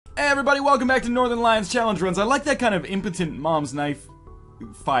Hey everybody, welcome back to Northernlion's challenge runs. I like that kind of impotent mom's knife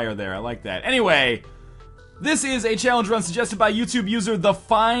fire there. I like that. Anyway, this is a challenge run suggested by YouTube user The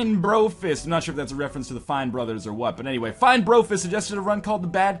Fine Brofist. I'm not sure if that's a reference to the Fine Brothers or what, but anyway, Fine Brofist suggested a run called The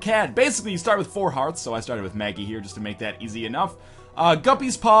Bad Cat. Basically, you start with 4 hearts, so I started with Maggie here just to make that easy enough.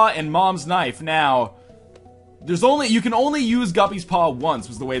 Guppy's Paw and Mom's Knife. Now, you can only use Guppy's Paw once,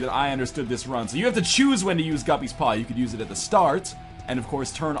 was the way that I understood this run. So you have to choose when to use Guppy's Paw. You could use it at the start, and of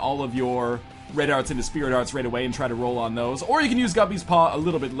course turn all of your red hearts into spirit hearts right away and try to roll on those. Or you can use Guppy's Paw a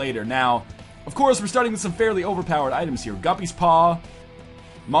little bit later. Now, of course, we're starting with some fairly overpowered items here. Guppy's Paw,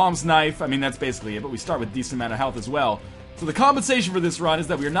 Mom's Knife, I mean that's basically it, but we start with a decent amount of health as well. So the compensation for this run is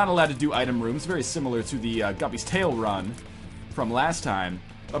that we are not allowed to do item rooms, very similar to the Guppy's Tail run from last time.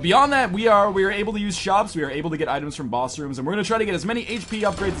 But beyond that, we are able to use shops, we are able to get items from boss rooms, and we're going to try to get as many HP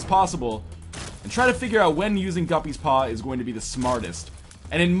upgrades as possible and try to figure out when using Guppy's Paw is going to be the smartest.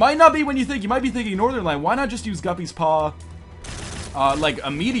 And it might not be when you think. You might be thinking, Northernlion, why not just use Guppy's Paw, like,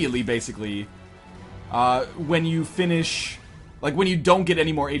 immediately, basically, when you finish, like, when you don't get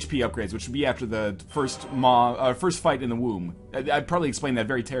any more HP upgrades, which would be after the first fight in the womb. I'd probably explain that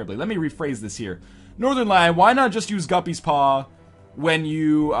very terribly. Let me rephrase this here. Northernlion, why not just use Guppy's Paw when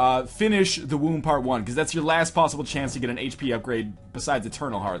you finish the womb part 1, because that's your last possible chance to get an HP upgrade besides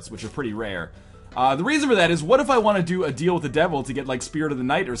Eternal Hearts, which are pretty rare. The reason for that is, what if I want to do a deal with the devil to get, like, Spirit of the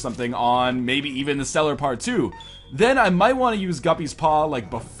Night or something on maybe even the Stellar Part 2? Then I might want to use Guppy's Paw, like,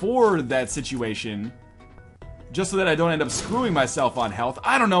 before that situation, just so that I don't end up screwing myself on health.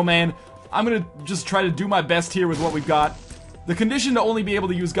 I don't know, man. I'm gonna just try to do my best here with what we've got. The condition to only be able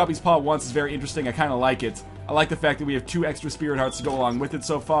to use Guppy's Paw once is very interesting. I kind of like it. I like the fact that we have 2 extra Spirit Hearts to go along with it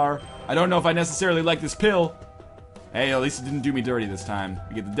so far. I don't know if I necessarily like this pill. Hey, at least it didn't do me dirty this time.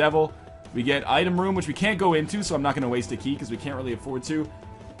 We get the devil. We get item room, which we can't go into, so I'm not going to waste a key because we can't really afford to.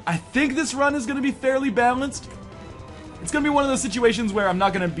 I think this run is going to be fairly balanced. It's going to be one of those situations where I'm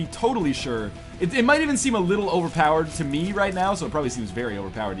not going to be totally sure. It might even seem a little overpowered to me right now, so it probably seems very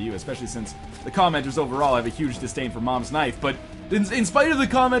overpowered to you, especially since the commenters overall have a huge disdain for Mom's Knife. But in spite of the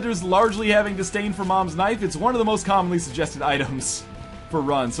commenters largely having disdain for Mom's Knife, it's one of the most commonly suggested items for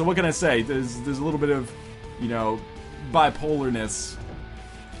runs. So what can I say? There's a little bit of, you know, bipolarness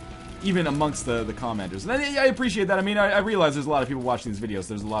even amongst the commenters. And I appreciate that. I mean, I realize there's a lot of people watching these videos.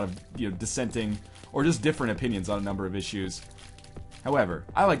 There's a lot of, you know, dissenting or just different opinions on a number of issues. However,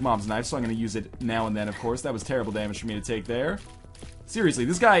 I like Mom's Knife, so I'm going to use it now and then, of course. That was terrible damage for me to take there. Seriously,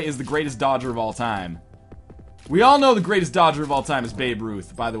 this guy is the greatest dodger of all time. We all know the greatest dodger of all time is Babe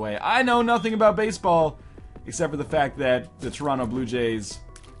Ruth, by the way. I know nothing about baseball, except for the fact that the Toronto Blue Jays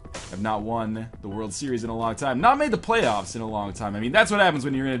have not won the World Series in a long time. Not made the playoffs in a long time. I mean, that's what happens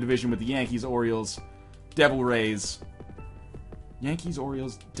when you're in a division with the Yankees, Orioles, Devil Rays. Yankees,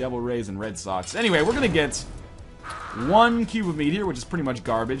 Orioles, Devil Rays, and Red Sox. Anyway, we're going to get 1 cube of meat here, which is pretty much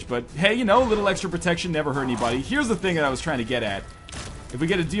garbage. But, hey, you know, a little extra protection never hurt anybody. Here's the thing that I was trying to get at. If we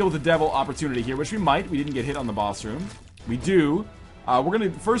get a deal with the devil opportunity here, which we might. We didn't get hit on the boss room. We do. We're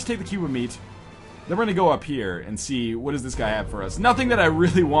going to first take the cube of meat. Then we're going to go up here and see what does this guy have for us. Nothing that I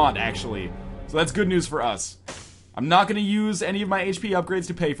really want, actually. So that's good news for us. I'm not going to use any of my HP upgrades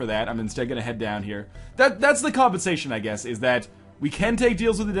to pay for that. I'm instead going to head down here. That's the compensation, I guess, is that we can take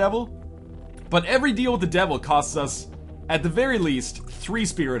deals with the devil, but every deal with the devil costs us, at the very least, 3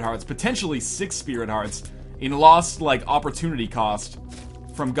 Spirit Hearts, potentially 6 Spirit Hearts, in lost, like, opportunity cost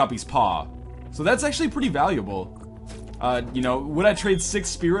from Guppy's Paw. So that's actually pretty valuable. You know, would I trade 6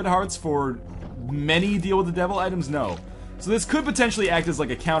 Spirit Hearts for many deal with the devil items? No. So this could potentially act as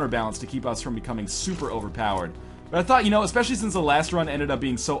like a counterbalance to keep us from becoming super overpowered. But I thought, you know, especially since the last run ended up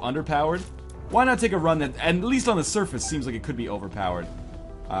being so underpowered, why not take a run that, at least on the surface, seems like it could be overpowered?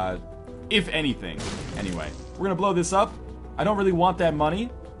 If anything. Anyway, we're gonna blow this up. I don't really want that money.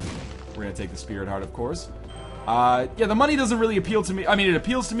 We're gonna take the Spirit Heart, of course. Yeah, the money doesn't really appeal to me. I mean, it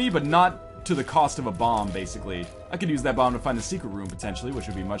appeals to me, but not to the cost of a bomb, basically. I could use that bomb to find the secret room, potentially, which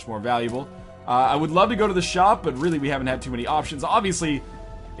would be much more valuable. I would love to go to the shop, but really we haven't had too many options. Obviously,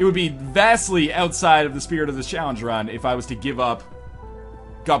 it would be vastly outside of the spirit of this challenge run if I was to give up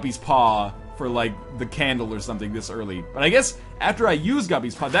Guppy's Paw for, like, the candle or something this early. But I guess after I use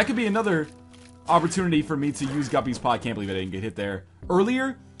Guppy's Paw, that could be another opportunity for me to use Guppy's Paw. I can't believe I didn't get hit there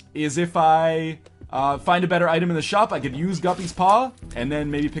earlier, is if I find a better item in the shop, I could use Guppy's Paw, and then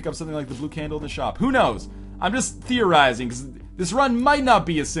maybe pick up something like the blue candle in the shop. Who knows? I'm just theorizing, because this run might not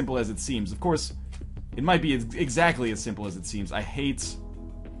be as simple as it seems. Of course, it might be exactly as simple as it seems. I hate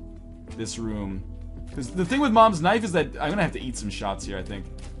this room. Because the thing with Mom's Knife is that I'm going to have to eat some shots here, I think.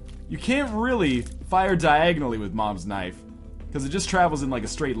 You can't really fire diagonally with Mom's Knife. because it just travels in like a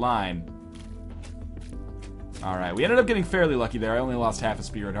straight line. Alright, we ended up getting fairly lucky there. I only lost half a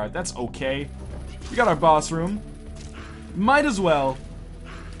spirit heart. That's okay. We got our boss room. Might as well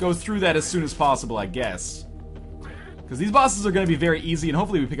go through that as soon as possible, I guess. Because these bosses are going to be very easy, and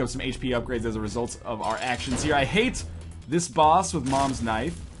hopefully we pick up some HP upgrades as a result of our actions here. I hate this boss with Mom's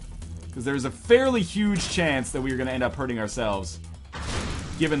Knife, because there's a fairly huge chance that we are going to end up hurting ourselves,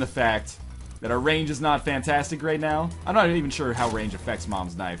 given the fact that our range is not fantastic right now. I'm not even sure how range affects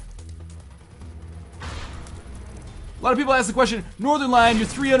Mom's Knife. A lot of people ask the question, Northernlion, you're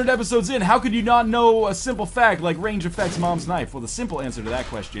 300 episodes in, how could you not know a simple fact like range affects Mom's Knife? Well, the simple answer to that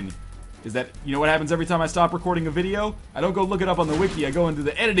question is that, you know what happens every time I stop recording a video? I don't go look it up on the wiki, I go into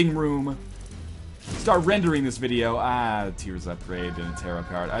the editing room, start rendering this video. Tears upgrade and a tarot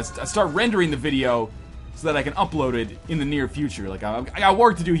card. I start rendering the video so that I can upload it in the near future. Like, I got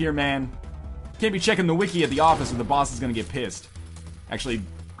work to do here, man. Can't be checking the wiki at the office or the boss is gonna get pissed. Actually,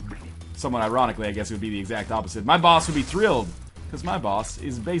 somewhat ironically, I guess it would be the exact opposite. My boss would be thrilled, because my boss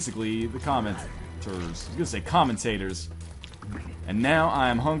is basically the commenters. I was gonna say commentators. And now I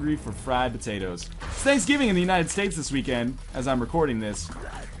am hungry for fried potatoes. It's Thanksgiving in the United States this weekend, as I'm recording this.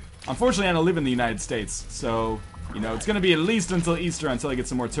 Unfortunately, I don't live in the United States, so, you know, it's gonna be at least until Easter until I get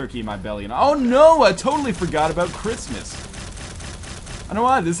some more turkey in my belly. And oh no, I totally forgot about Christmas. I know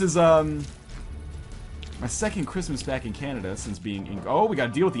why, this is, my second Christmas back in Canada since being in... Oh, we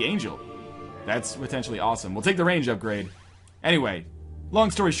gotta deal with the angel. That's potentially awesome. We'll take the range upgrade. Anyway, long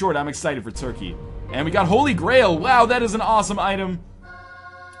story short, I'm excited for turkey. And we got Holy Grail. Wow, that is an awesome item.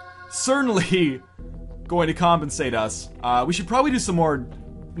 Certainly going to compensate us. We should probably do some more,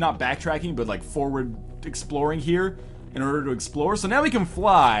 not backtracking, but like forward exploring here in order to explore. So now we can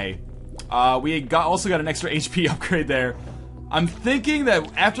fly. We also got an extra HP upgrade there. I'm thinking that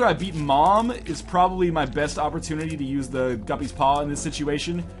after I beat Mom is probably my best opportunity to use the Guppy's Paw in this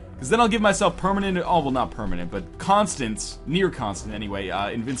situation. Because then I'll give myself permanent, oh, well, not permanent, but constant, near constant anyway,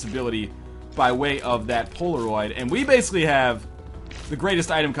 invincibility by way of that Polaroid. And we basically have the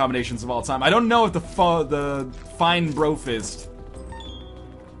greatest item combinations of all time. I don't know if the fine brofist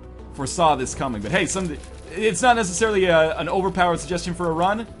foresaw this coming, but hey, it's not necessarily an overpowered suggestion for a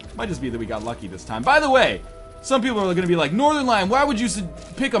run. Might just be that we got lucky this time. By the way, some people are going to be like, Northernlion, why would you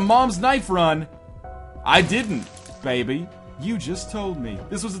pick a Mom's Knife run? I didn't, baby. You just told me.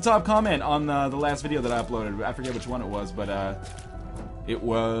 This was the top comment on the last video that I uploaded. I forget which one it was, but it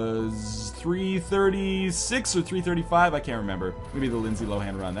was 336 or 335. I can't remember. Maybe the Lindsay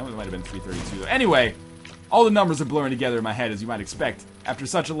Lohan run. That one might have been 332. Anyway, all the numbers are blurring together in my head, as you might expect, after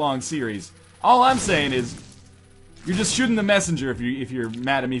such a long series. All I'm saying is, you're just shooting the messenger if you're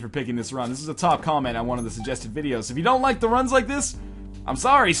mad at me for picking this run. This is a top comment on one of the suggested videos. If you don't like the runs like this, I'm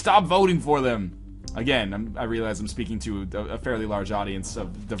sorry, stop voting for them. Again, I realize I'm speaking to a fairly large audience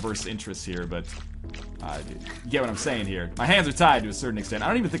of diverse interests here, but you get what I'm saying here. My hands are tied to a certain extent. I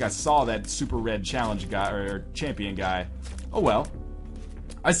don't even think I saw that super red challenge guy, or champion guy. Oh well.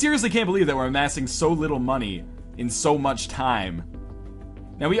 I seriously can't believe that we're amassing so little money in so much time.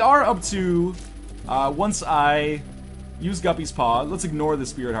 Now we are up to, once I use Guppy's Paw, let's ignore the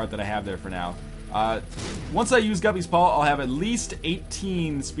Spirit Heart that I have there for now. Once I use Guppy's Paw, I'll have at least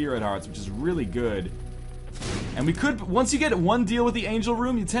 18 Spirit Hearts, which is really good. And we could, once you get one deal with the Angel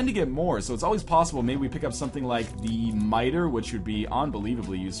Room, you tend to get more, so it's always possible maybe we pick up something like the Miter, which would be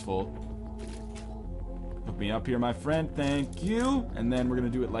unbelievably useful. Hook me up here, my friend, thank you. And then we're gonna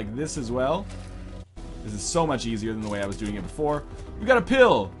do it like this as well. This is so much easier than the way I was doing it before. We got a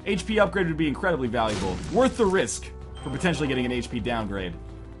pill! HP upgrade would be incredibly valuable. Worth the risk for potentially getting an HP downgrade.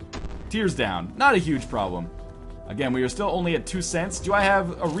 Tears down. Not a huge problem. Again, we are still only at 2 cents. Do I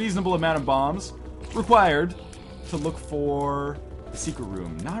have a reasonable amount of bombs required to look for the secret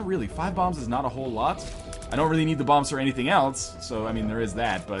room? Not really. 5 bombs is not a whole lot. I don't really need the bombs for anything else, so, I mean, there is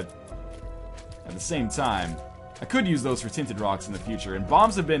that, but at the same time, I could use those for tinted rocks in the future, and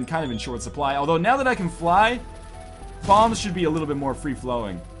bombs have been kind of in short supply, although now that I can fly, bombs should be a little bit more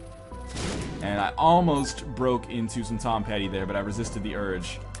free-flowing. And I almost broke into some Tom Petty there, but I resisted the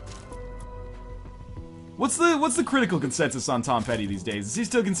urge. What's the critical consensus on Tom Petty these days? Is he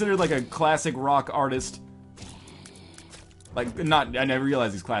still considered like a classic rock artist? Like, not, I never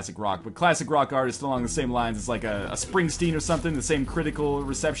realized he's classic rock, but classic rock artist along the same lines as like a Springsteen or something, the same critical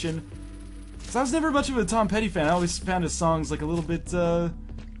reception? Because I was never much of a Tom Petty fan. I always found his songs like a little bit,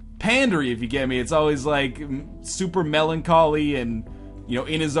 pandery, if you get me. It's always like super melancholy and, you know,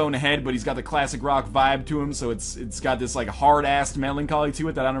 in his own head, but he's got the classic rock vibe to him, so it's got this like hard-assed melancholy to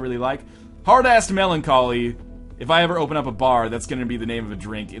it that I don't really like. Hard-assed melancholy, if I ever open up a bar, that's gonna be the name of a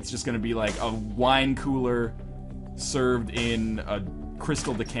drink. It's just gonna be like a wine cooler, served in a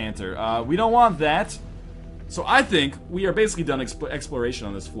crystal decanter. We don't want that. So I think we are basically done exploration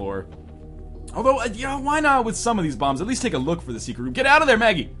on this floor. Although, yeah, why not with some of these bombs? At least take a look for the secret room. Get out of there,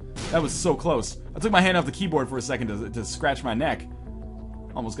 Maggie! That was so close. I took my hand off the keyboard for a second to scratch my neck.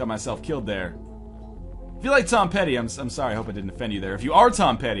 Almost got myself killed there. If you like Tom Petty, I'm sorry, I hope I didn't offend you there. If you are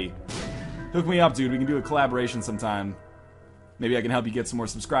Tom Petty, hook me up, dude. We can do a collaboration sometime. Maybe I can help you get some more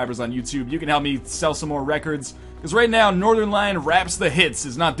subscribers on YouTube. You can help me sell some more records. Because right now, Northernlion Raps the Hits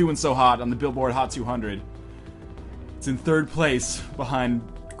is not doing so hot on the Billboard Hot 200. It's in 3rd place behind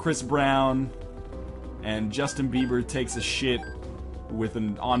Chris Brown, and Justin Bieber takes a shit with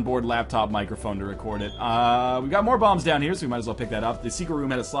an onboard laptop microphone to record it. We got more bombs down here, so we might as well pick that up. The secret room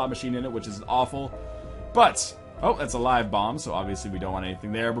had a slot machine in it, which is awful. But, oh, that's a live bomb, so obviously we don't want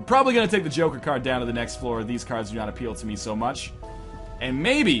anything there. We're probably going to take the Joker card down to the next floor. These cards do not appeal to me so much. And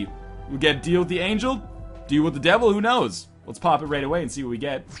maybe we'll get Deal with the Angel, Deal with the Devil, who knows? Let's pop it right away and see what we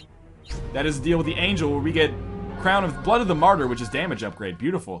get. That is Deal with the Angel, where we get Crown of Blood of the Martyr, which is damage upgrade.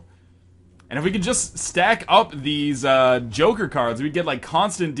 Beautiful. And if we could just stack up these Joker cards, we'd get like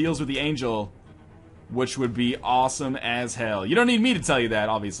constant deals with the Angel, which would be awesome as hell. You don't need me to tell you that,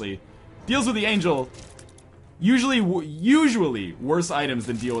 obviously. Deals with the Angel, usually worse items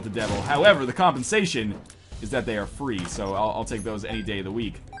than Deal with the Devil. However, the compensation is that they are free, so I'll take those any day of the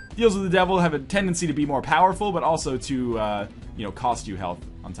week. Deals with the Devil have a tendency to be more powerful, but also to you know, cost you health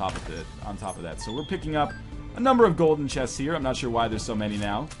on top of that. So we're picking up a number of golden chests here. I'm not sure why there's so many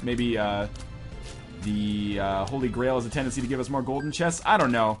now. Maybe the Holy Grail has a tendency to give us more golden chests. I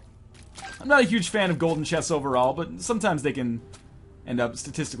don't know. I'm not a huge fan of golden chests overall, but sometimes they can end up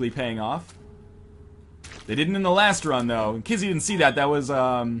statistically paying off. They didn't in the last run, though. In case you didn't see that, that was,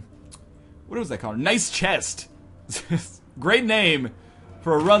 what was that called? Nice Chest. Great name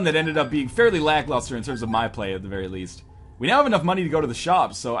for a run that ended up being fairly lackluster in terms of my play, at the very least. We now have enough money to go to the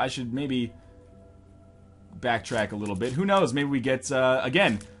shop, so I should maybe backtrack a little bit. Who knows? Maybe we get,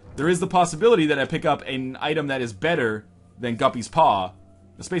 again, there is the possibility that I pick up an item that is better than Guppy's Paw.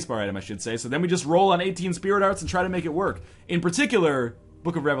 A spacebar item, I should say. So then we just roll on 18 Spirit Arts and try to make it work. In particular,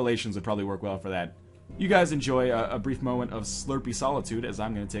 Book of Revelations would probably work well for that. You guys enjoy a brief moment of slurpy solitude as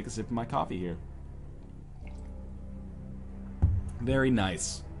I'm going to take a sip of my coffee here. Very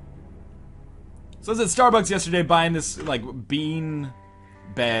nice. So I was at Starbucks yesterday buying this, like, bean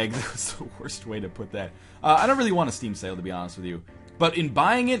bag. That was the worst way to put that. I don't really want a Steam sale, to be honest with you. But in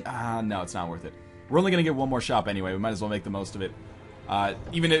buying it, no, it's not worth it. We're only going to get one more shop anyway. We might as well make the most of it.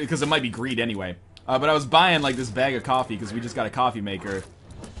 Even because it might be greed anyway. But I was buying, like, this bag of coffee because we just got a coffee maker.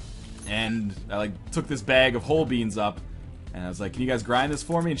 And I, like, took this bag of whole beans up. And I was like, can you guys grind this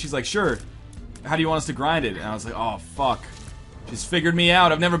for me? And she's like, sure. How do you want us to grind it? And I was like, oh, fuck. She's figured me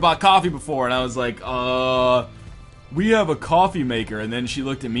out. I've never bought coffee before. And I was like, we have a coffee maker. And then she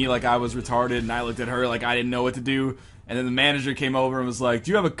looked at me like I was retarded. And I looked at her like I didn't know what to do. And then the manager came over and was like,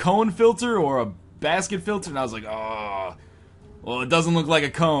 do you have a cone filter or a basket filter? And I was like, oh, well, it doesn't look like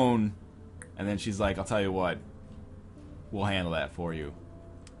a cone. And then she's like, I'll tell you what. We'll handle that for you.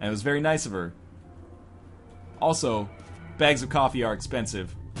 And it was very nice of her. Also, bags of coffee are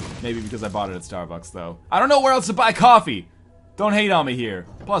expensive. Maybe because I bought it at Starbucks, though. I don't know where else to buy coffee. Don't hate on me here.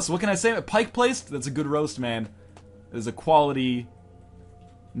 Plus, what can I say? Pike Place? That's a good roast, man. It is a quality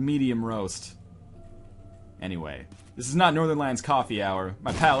medium roast. Anyway, this is not Northernlion's coffee hour.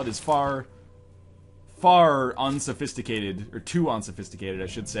 My palate is far unsophisticated, or too unsophisticated, I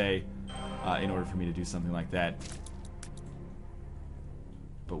should say, in order for me to do something like that.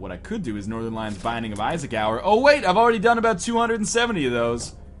 But what I could do is Northernlion's Binding of Isaac hour. Oh wait, I've already done about 270 of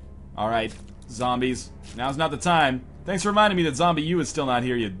those. Alright, zombies. Now's not the time. Thanks for reminding me that Zombie U is still not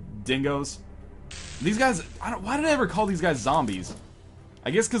here, you dingoes. These guys, why did I ever call these guys zombies?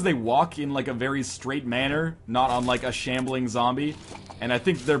 I guess because they walk in like a very straight manner, not unlike a shambling zombie. And I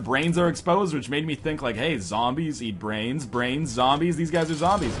think their brains are exposed, which made me think like, hey, zombies eat brains, zombies, these guys are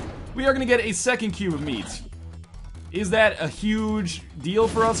zombies. We are going to get a second cube of meat. Is that a huge deal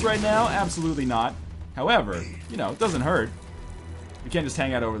for us right now? Absolutely not. However, you know, it doesn't hurt. We can't just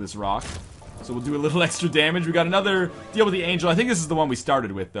hang out over this rock. So we'll do a little extra damage. We got another deal with the angel. I think this is the one we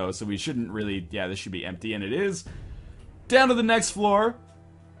started with, though, so we shouldn't really... Yeah, this should be empty, and it is. Down to the next floor.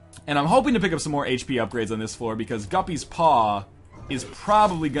 And I'm hoping to pick up some more HP upgrades on this floor, because Guppy's Paw is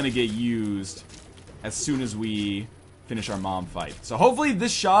probably going to get used as soon as we finish our mom fight. So hopefully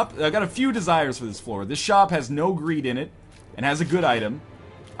this shop... I've got a few desires for this floor. This shop has no greed in it, and has a good item.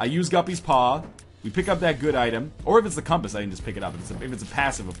 I use Guppy's Paw. We pick up that good item. Or if it's the compass, I can just pick it up. If it's a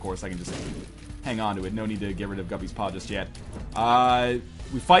passive, of course, I can just hang on to it. No need to get rid of Guppy's Paw just yet.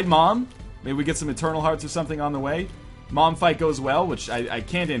 We fight Mom. Maybe we get some Eternal Hearts or something on the way. Mom fight goes well, which I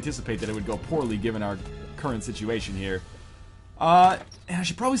can't anticipate that it would go poorly given our current situation here. And I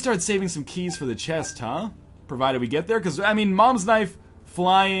should probably start saving some keys for the chest, huh? Provided we get there, because, I mean, Mom's Knife,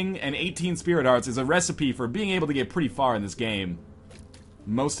 flying, and 18 Spirit Hearts is a recipe for being able to get pretty far in this game.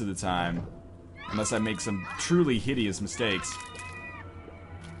 Most of the time. Unless I make some truly hideous mistakes.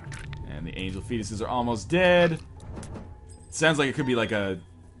 And the angel fetuses are almost dead. Sounds like it could be like a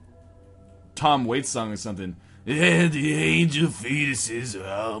Tom Waits song or something. Yeah, the angel fetuses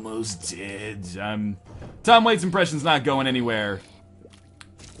are almost dead. Tom Waits' impression's not going anywhere.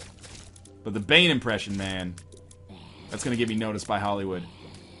 But the Bane impression, man. That's gonna get me noticed by Hollywood.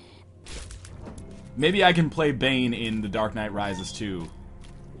 Maybe I can play Bane in The Dark Knight Rises too.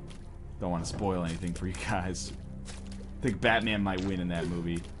 Don't want to spoil anything for you guys. I think Batman might win in that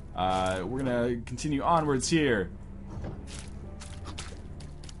movie. We're gonna continue onwards here.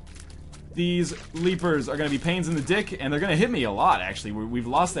 These leapers are gonna be pains in the dick, and they're gonna hit me a lot, actually. We've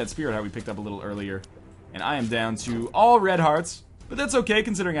lost that spirit heart we picked up a little earlier. And I am down to all red hearts. But that's okay,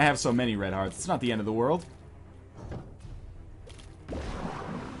 considering I have so many red hearts. It's not the end of the world.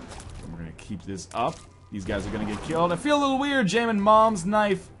 We're gonna keep this up. These guys are gonna get killed. I feel a little weird jamming Mom's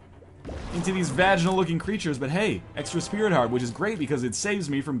Knife into these vaginal-looking creatures, but hey, extra spirit heart, which is great because it saves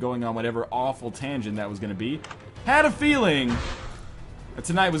me from going on whatever awful tangent that was gonna be. Had a feeling that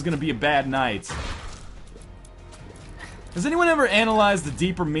tonight was gonna be a bad night. Has anyone ever analyzed the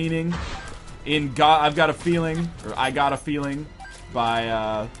deeper meaning in I've Got a Feeling, or I Got a Feeling,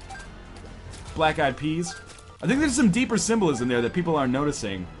 by Black Eyed Peas? I think there's some deeper symbolism there that people aren't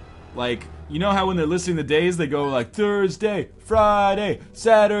noticing. Like, you know how when they're listing the days, they go like Thursday, Friday,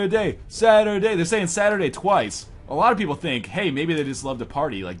 Saturday, Saturday. They're saying Saturday twice. A lot of people think, hey, maybe they just love to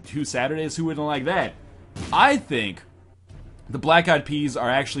party. Like, 2 Saturdays, who wouldn't like that? I think the Black Eyed Peas are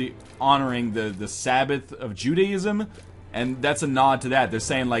actually honoring the Sabbath of Judaism, and that's a nod to that. They're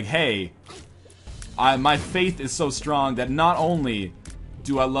saying like, hey, my faith is so strong that not only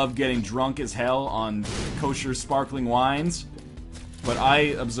do I love getting drunk as hell on kosher sparkling wines, but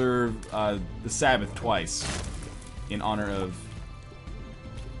I observe the Sabbath twice in honor of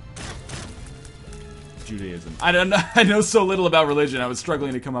Judaism. I don't know. I know so little about religion. I was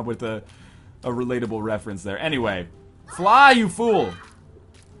struggling to come up with a relatable reference there. Anyway, fly, you fool!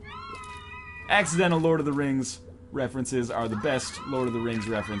 Accidental Lord of the Rings references are the best Lord of the Rings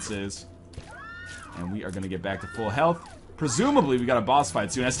references. And we are going to get back to full health. Presumably, we got a boss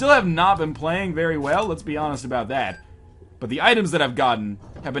fight soon. I still have not been playing very well. Let's be honest about that. But the items that I've gotten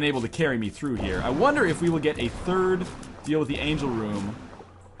have been able to carry me through here. I wonder if we will get a third deal with the Angel Room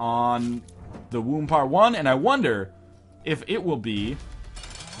on the Womb Part 1, and I wonder if it will be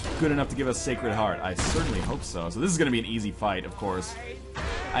good enough to give us Sacred Heart. I certainly hope so. So this is going to be an easy fight, of course.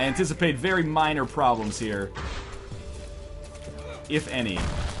 I anticipate very minor problems here, if any.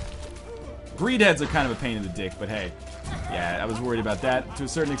 Greed heads are kind of a pain in the dick, but hey. Yeah, I was worried about that to a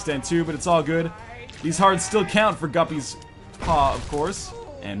certain extent too, but it's all good. These hearts still count for Guppy's paw, of course.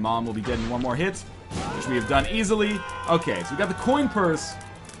 And Mom will be dead in one more hit, which we have done easily. Okay, so we got the coin purse.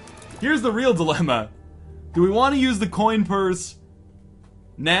 Here's the real dilemma. Do we want to use the coin purse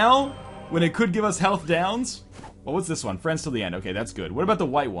now, when it could give us health downs? Well, what's this one? Friends till the end. Okay, that's good. What about the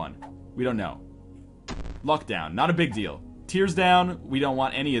white one? We don't know. Luck down. Not a big deal. Tears down. We don't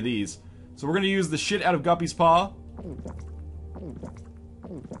want any of these. So we're going to use the shit out of Guppy's paw.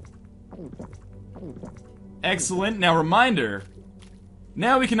 Excellent. Now, reminder.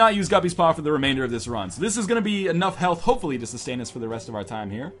 Now we cannot use Guppy's paw for the remainder of this run. So this is going to be enough health, hopefully, to sustain us for the rest of our time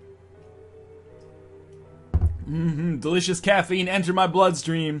here. Delicious caffeine enter my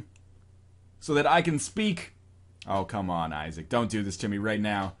bloodstream so that I can speak. Oh, come on, Isaac. Don't do this to me right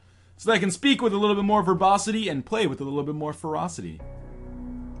now. So that I can speak with a little bit more verbosity and play with a little bit more ferocity.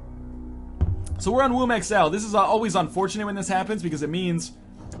 So we're on Womb XL. This is always unfortunate when this happens because it means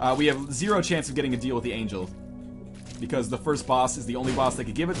we have 0 chance of getting a deal with the Angel. Because the first boss is the only boss that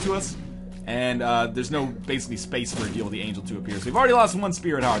could give it to us. And there's no, basically, space for a deal with the Angel to appear. So we've already lost 1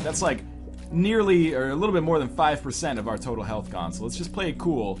 Spirit Heart. That's like nearly, or a little bit more than 5% of our total health gone. So let's just play it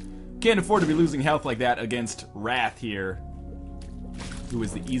cool. Can't afford to be losing health like that against Wrath here, who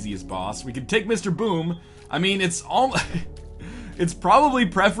is the easiest boss. We could take Mr. Boom. I mean, it's it's probably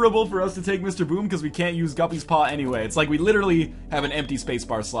preferable for us to take Mr. Boom because we can't use Guppy's Paw anyway. It's like we literally have an empty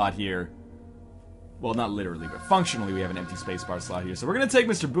spacebar slot here. Well, not literally, but functionally we have an empty spacebar slot here. So we're going to take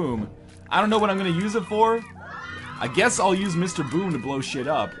Mr. Boom. I don't know what I'm going to use it for. I guess I'll use Mr. Boom to blow shit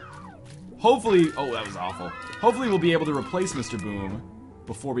up. Hopefully... Oh, that was awful. Hopefully we'll be able to replace Mr. Boom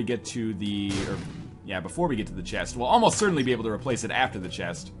before we get to the... Yeah, before we get to the chest. We'll almost certainly be able to replace it after the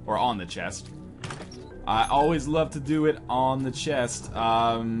chest. Or on the chest. I always love to do it on the chest.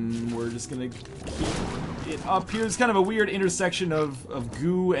 We're just gonna keep it up here. It's kind of a weird intersection of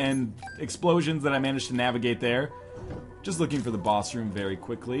goo and explosions that I managed to navigate there. Just looking for the boss room very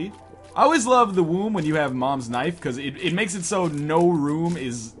quickly. I always love the womb when you have Mom's knife, because it makes it so no room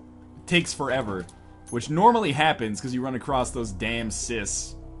takes forever. Which normally happens, because you run across those damn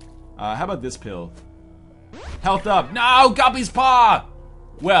sis. How about this pill? Health up. No! Guppy's Paw!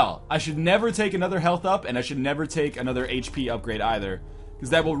 Well, I should never take another health up, and I should never take another HP upgrade either. Because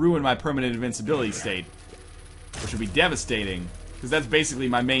that will ruin my permanent invincibility state. Which would be devastating. Because that's basically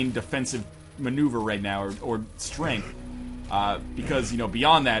my main defensive maneuver right now, or strength. Because, you know,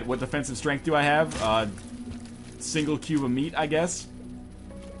 beyond that, what defensive strength do I have? Single cube of meat, I guess.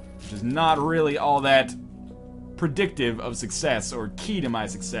 Which is not really all that predictive of success, or key to my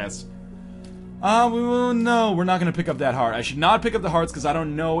success. No, we're not gonna pick up that heart. I should not pick up the hearts because I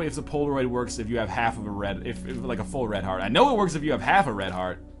don't know if the Polaroid works if you have half of a red, if like a full red heart. I know it works if you have half a red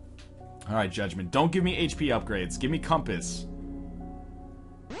heart. Alright, Judgment, don't give me HP upgrades. Give me Compass.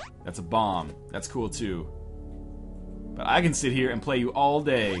 That's a bomb. That's cool too. But I can sit here and play you all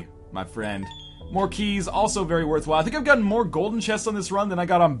day, my friend. More keys, also very worthwhile. I think I've gotten more golden chests on this run than I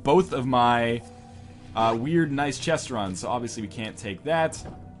got on both of my weird, nice chest runs. So obviously we can't take that.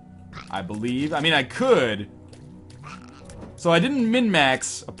 I believe. I mean, I could. So I didn't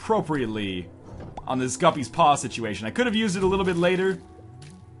min-max appropriately on this Guppy's Paw situation. I could have used it a little bit later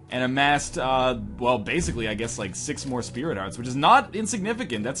and amassed, well, basically, I guess, like 6 more Spirit Hearts, which is not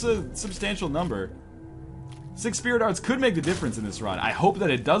insignificant. That's a substantial number. 6 Spirit Hearts could make the difference in this run. I hope that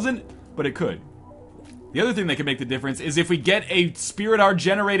it doesn't, but it could. The other thing that could make the difference is if we get a Spirit Heart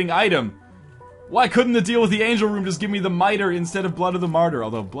generating item. Why couldn't the deal with the Angel Room just give me the Miter instead of Blood of the Martyr?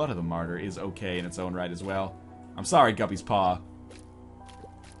 Although Blood of the Martyr is okay in its own right as well. I'm sorry, Guppy's Paw.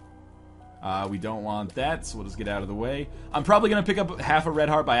 We don't want that, so we'll just get out of the way. I'm probably going to pick up half a red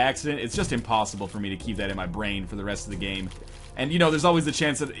heart by accident. It's just impossible for me to keep that in my brain for the rest of the game. And, you know, there's always the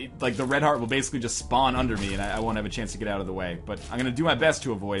chance that, like, the red heart will basically just spawn under me and I won't have a chance to get out of the way. But I'm going to do my best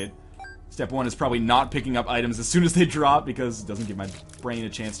to avoid it. Step 1 is probably not picking up items as soon as they drop because it doesn't give my brain a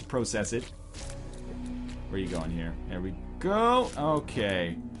chance to process it. Where are you going here? There we go.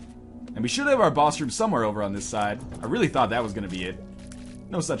 Okay. And we should have our boss room somewhere over on this side. I really thought that was going to be it.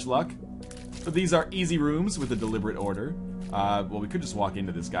 No such luck. But these are easy rooms with a deliberate order. Well, we could just walk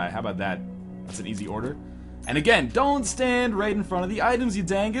into this guy. How about that? That's an easy order. And again, don't stand right in front of the items, you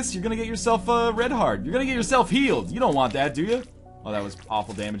dangus. You're going to get yourself a red heart. You're going to get yourself healed. You don't want that, do you? Oh, that was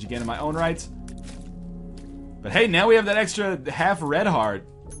awful damage again in my own right. But hey, now we have that extra half red heart.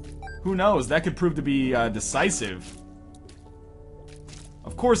 Who knows? That could prove to be decisive.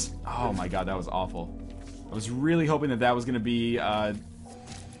 Of course. Oh my god, that was awful. I was really hoping that that was going to be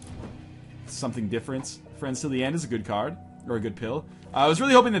something different. Friends to the End is a good card. Or a good pill. I was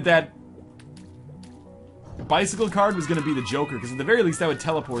really hoping that that bicycle card was going to be the Joker, because at the very least that would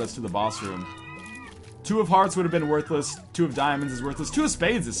teleport us to the boss room. 2 of Hearts would have been worthless. 2 of Diamonds is worthless. 2 of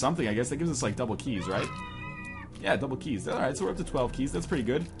Spades is something, I guess. That gives us, like, double keys, right? Yeah, double keys. Alright, so we're up to 12 keys. That's pretty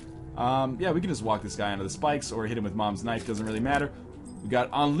good. Yeah, we can just walk this guy onto the spikes or hit him with Mom's knife. Doesn't really matter. We got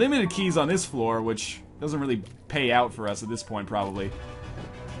unlimited keys on this floor, which doesn't really pay out for us at this point, probably.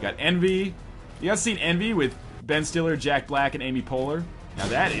 We got Envy. You guys seen Envy with Ben Stiller, Jack Black, and Amy Poehler? Now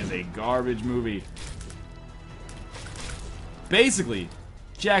that is a garbage movie. Basically,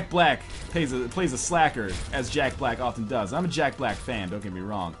 Jack Black plays a slacker, as Jack Black often does. I'm a Jack Black fan, don't get me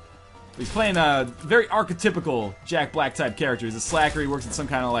wrong. He's playing a very archetypical Jack Black type character. He's a slacker, he works at some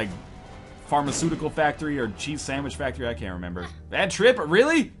kind of like pharmaceutical factory or cheese sandwich factory, I can't remember. Bad trip?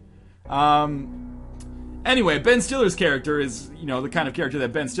 Really? Anyway, Ben Stiller's character is, you know, the kind of character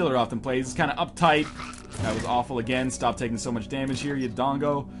that Ben Stiller often plays. He's kind of uptight. That was awful again. Stop taking so much damage here, you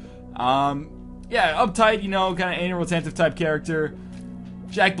dongo. Yeah, uptight, you know, kind of anal retentive type character.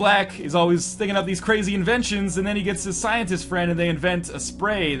 Jack Black is always thinking up these crazy inventions, and then he gets his scientist friend and they invent a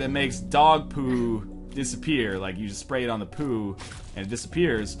spray that makes dog poo disappear. Like, you just spray it on the poo and it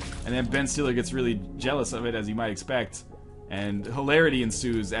disappears. And then Ben Stiller gets really jealous of it, as you might expect. And hilarity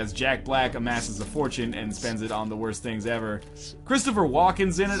ensues as Jack Black amasses a fortune and spends it on the worst things ever. Christopher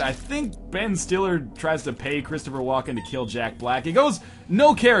Walken's in it. I think Ben Stiller tries to pay Christopher Walken to kill Jack Black. It goes,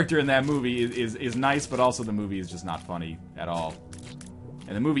 no character in that movie is nice, but also the movie is just not funny at all.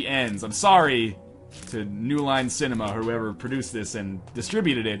 And the movie ends. I'm sorry to New Line Cinema, whoever produced this and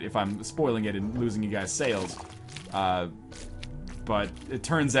distributed it, if I'm spoiling it and losing you guys sales. But it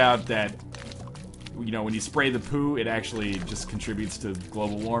turns out that you know, when you spray the poo, it actually just contributes to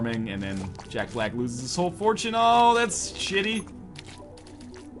global warming, and then Jack Black loses his whole fortune. Oh, that's shitty.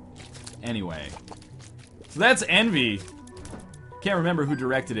 Anyway. So that's Envy. Can't remember who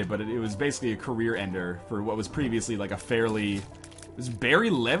directed it, but it was basically a career ender for what was previously like a fairly... Was Barry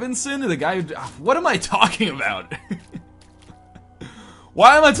Levinson? The guy who... What am I talking about?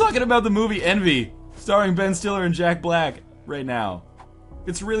 Why am I talking about the movie Envy, starring Ben Stiller and Jack Black right now?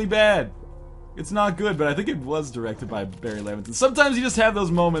 It's really bad. It's not good, but I think it was directed by Barry Levinson. Sometimes you just have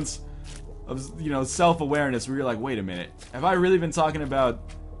those moments of, you know, self-awareness where you're like, wait a minute, have I really been talking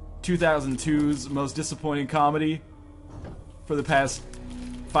about 2002's most disappointing comedy for the past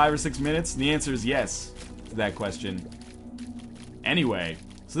 5 or 6 minutes? And the answer is yes to that question. Anyway,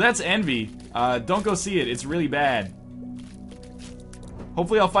 so that's Envy. Don't go see it, it's really bad.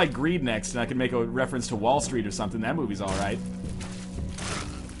 Hopefully I'll fight Greed next and I can make a reference to Wall Street or something. That movie's alright.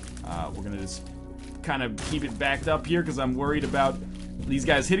 We're gonna just kind of keep it backed up here because I'm worried about these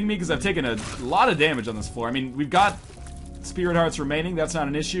guys hitting me because I've taken a lot of damage on this floor. I mean, we've got Spirit Hearts remaining, that's not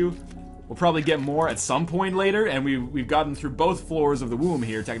an issue. We'll probably get more at some point later, and we've gotten through both floors of the womb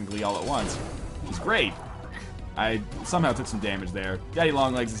here, technically all at once, which is great. I somehow took some damage there. Daddy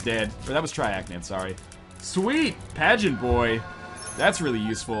Longlegs is dead. Or that was Triachnid, sorry. Sweet! Pageant Boy. That's really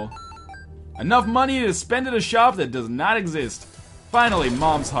useful. Enough money to spend at a shop that does not exist. Finally,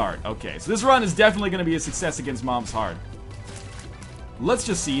 Mom's Heart. Okay, so this run is definitely going to be a success against Mom's Heart. Let's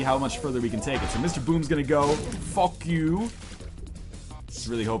just see how much further we can take it. So Mr. Boom's going to go. Fuck you. Just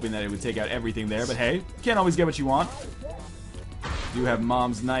really hoping that it would take out everything there, but hey, can't always get what you want. Do have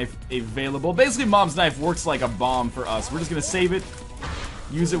Mom's Knife available. Basically, Mom's Knife works like a bomb for us. We're just going to save it,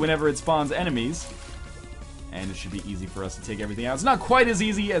 use it whenever it spawns enemies, and it should be easy for us to take everything out. It's not quite as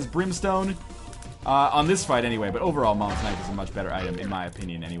easy as Brimstone on this fight anyway, but overall, Mom's Knife is a much better item, in my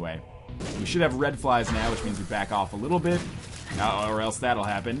opinion, anyway. We should have red flies now, which means we back off a little bit, or else that'll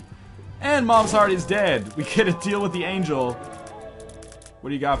happen. And Mom's Heart is dead. We get a deal with the Angel. What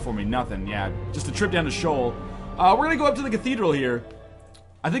do you got for me? Nothing, yeah. Just a trip down to Shoal. We're gonna go up to the Cathedral here.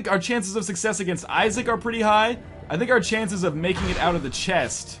 I think our chances of success against Isaac are pretty high. I think our chances of making it out of the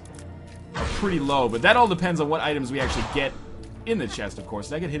chest are pretty low, but that all depends on what items we actually get in the chest, of course.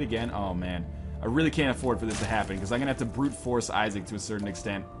 Did I get hit again? Oh, man. I really can't afford for this to happen, because I'm gonna have to brute force Isaac to a certain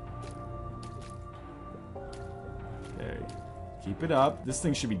extent. Okay. Keep it up. This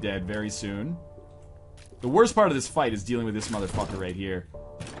thing should be dead very soon. The worst part of this fight is dealing with this motherfucker right here.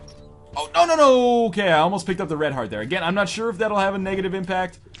 Oh, no, no, no! Okay, I almost picked up the red heart there. Again, I'm not sure if that'll have a negative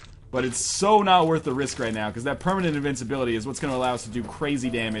impact, but it's so not worth the risk right now, because that permanent invincibility is what's going to allow us to do crazy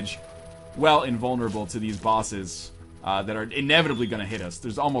damage, well invulnerable to these bosses that are inevitably going to hit us.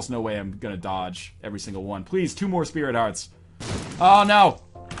 There's almost no way I'm going to dodge every single one. Please, 2 more Spirit Hearts. Oh, no!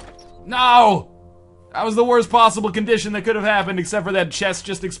 No! That was the worst possible condition that could have happened, except for that chest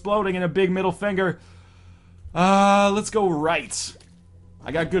just exploding and a big middle finger. Let's go right.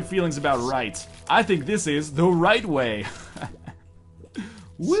 I got good feelings about right. I think this is the right way.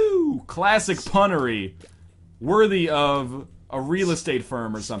 Woo! Classic punnery. Worthy of a real estate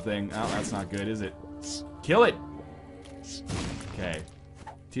firm or something. Oh, that's not good, is it? Kill it! Okay.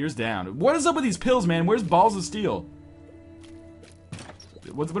 Tears down. What is up with these pills, man? Where's Balls of Steel?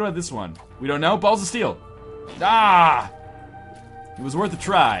 What about this one? We don't know? Balls of Steel. Ah! It was worth a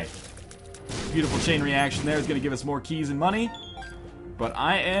try. Beautiful chain reaction there is going to give us more keys and money. But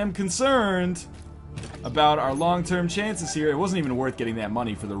I am concerned about our long-term chances here. It wasn't even worth getting that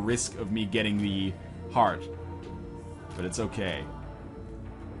money for the risk of me getting the heart. But it's okay.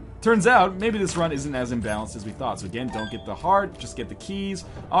 Turns out, maybe this run isn't as imbalanced as we thought. So again, don't get the heart, just get the keys.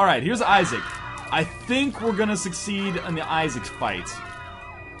 Alright, here's Isaac. I think we're gonna succeed in the Isaac fight.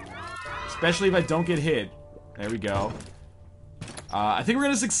 Especially if I don't get hit. There we go. I think we're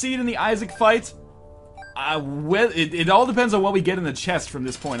gonna succeed in the Isaac fight. It all depends on what we get in the chest from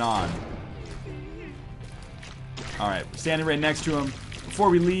this point on. Alright, we're standing right next to him. Before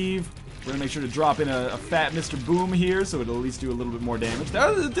we leave, we're gonna make sure to drop in a fat Mr. Boom here, so it'll at least do a little bit more damage.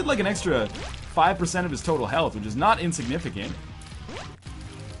 That did like an extra 5% of his total health, which is not insignificant.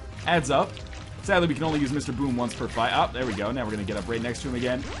 Adds up. Sadly, we can only use Mr. Boom once per fight. Oh, there we go. Now we're gonna get up right next to him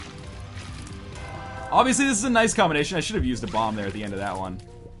again. Obviously, this is a nice combination. I should have used a bomb there at the end of that one.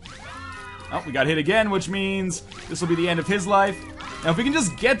 Oh, we got hit again, which means this will be the end of his life. Now, if we can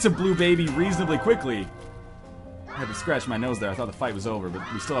just get to Blue Baby reasonably quickly... I had to scratch my nose there. I thought the fight was over, but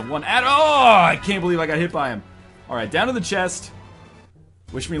we still have one ad. Oh, I can't believe I got hit by him. Alright, down to the chest.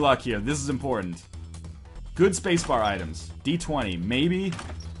 Wish me luck here. This is important. Good spacebar items. D20, maybe.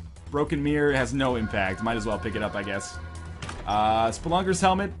 Broken Mirror has no impact. Might as well pick it up, I guess. Spelunker's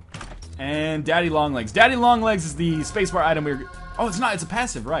Helmet. And Daddy Longlegs. Daddy Longlegs is the spacebar item we're... Oh, it's not. It's a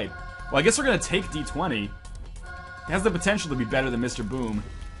passive, right. Well, I guess we're going to take D20. It has the potential to be better than Mr. Boom.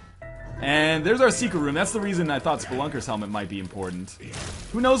 And there's our secret room. That's the reason I thought Spelunker's helmet might be important.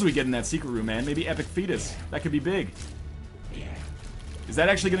 Who knows what we get in that secret room, man? Maybe Epic Fetus. That could be big. Is that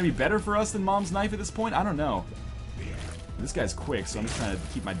actually going to be better for us than Mom's Knife at this point? I don't know. This guy's quick, so I'm just trying to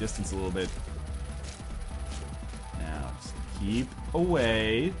keep my distance a little bit. Now, just keep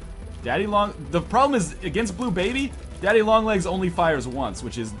away. Daddy Long... The problem is, against Blue Baby, Daddy Longlegs only fires once,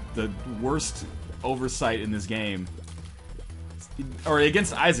 which is the worst oversight in this game. Or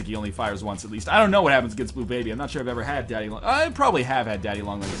against Isaac, he only fires once at least. I don't know what happens against Blue Baby. I'm not sure I've ever had Daddy Long... I probably have had Daddy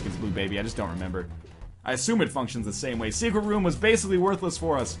Longlegs against Blue Baby. I just don't remember. I assume it functions the same way. Secret Room was basically worthless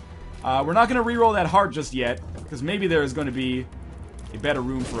for us. We're not going to re-roll that heart just yet, because maybe there is going to be a better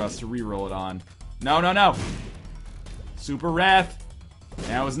room for us to re-roll it on. No, no, no! Super Wrath.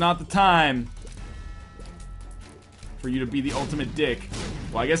 Now is not the time for you to be the ultimate dick.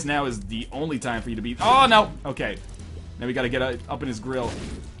 Well, I guess now is the only time for you to be... Oh, no! Okay. Now we gotta get up in his grill.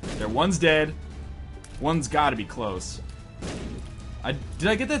 There, one's dead. One's gotta be close. Did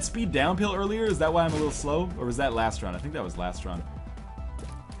I get that speed down pill earlier? Is that why I'm a little slow? Or was that last run? I think that was last run.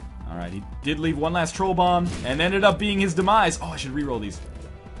 Alright, he did leave one last troll bomb, and ended up being his demise. Oh, I should re-roll these.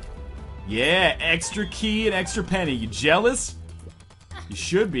 Yeah, extra key and extra penny. You jealous? You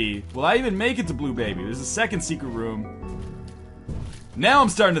should be. Will I even make it to Blue Baby? There's a second secret room. Now I'm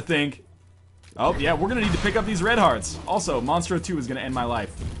starting to think. Oh, yeah, we're gonna need to pick up these red hearts. Also, Monstro 2 is gonna end my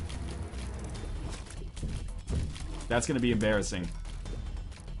life. That's gonna be embarrassing.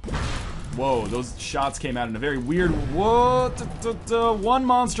 Whoa, those shots came out in a very weird... Whoa, one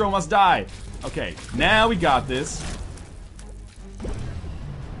Monstro must die. Okay, now we got this.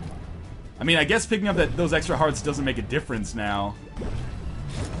 I mean, I guess picking up those extra hearts doesn't make a difference now.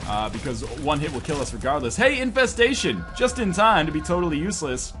 Because one hit will kill us regardless. Hey, Infestation! Just in time to be totally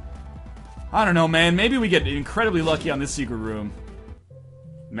useless. I don't know, man. Maybe we get incredibly lucky on this secret room.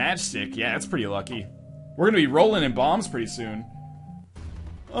 Matchstick? Yeah, that's pretty lucky. We're gonna be rolling in bombs pretty soon.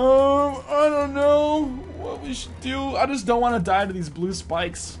 I don't know what we should do. I just don't want to die to these blue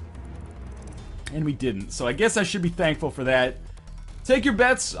spikes. And we didn't, so I guess I should be thankful for that. Take your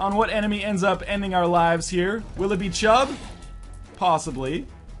bets on what enemy ends up ending our lives here. Will it be Chubb? Possibly.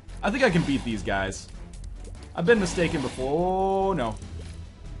 I think I can beat these guys. I've been mistaken before. Oh, no.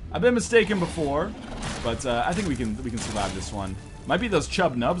 I've been mistaken before, but I think we can survive this one. Might be those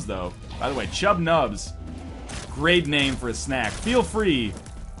Chubb Nubs, though. By the way, Chubb Nubs. Great name for a snack. Feel free.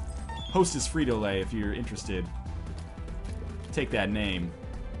 Host is Frito-Lay if you're interested. Take that name.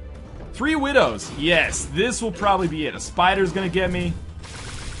 3 Widows. Yes, this will probably be it. A spider's gonna get me.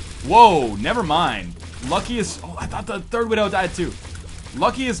 Whoa, never mind. Luckiest... Oh, I thought the 3rd Widow died too.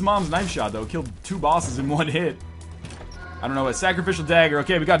 Luckiest Mom's Knife Shot, though. Killed 2 bosses in 1 hit. I don't know what. Sacrificial Dagger.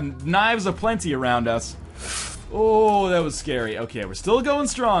 Okay, we got knives aplenty around us. Oh, that was scary. Okay, we're still going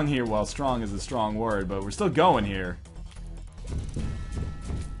strong here. Well, strong is a strong word, but we're still going here.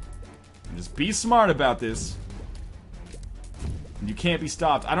 And just be smart about this. You can't be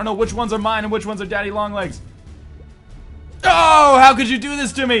stopped. I don't know which ones are mine and which ones are Daddy Longlegs. Oh, how could you do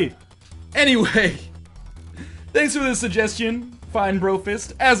this to me? Anyway, thanks for the suggestion, Fine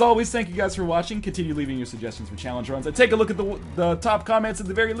Brofist. As always, thank you guys for watching. Continue leaving your suggestions for challenge runs. I take a look at the top comments at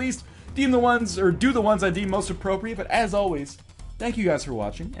the very least. Deem the ones, or do the ones I deem most appropriate. But as always, thank you guys for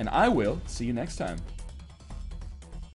watching, and I will see you next time.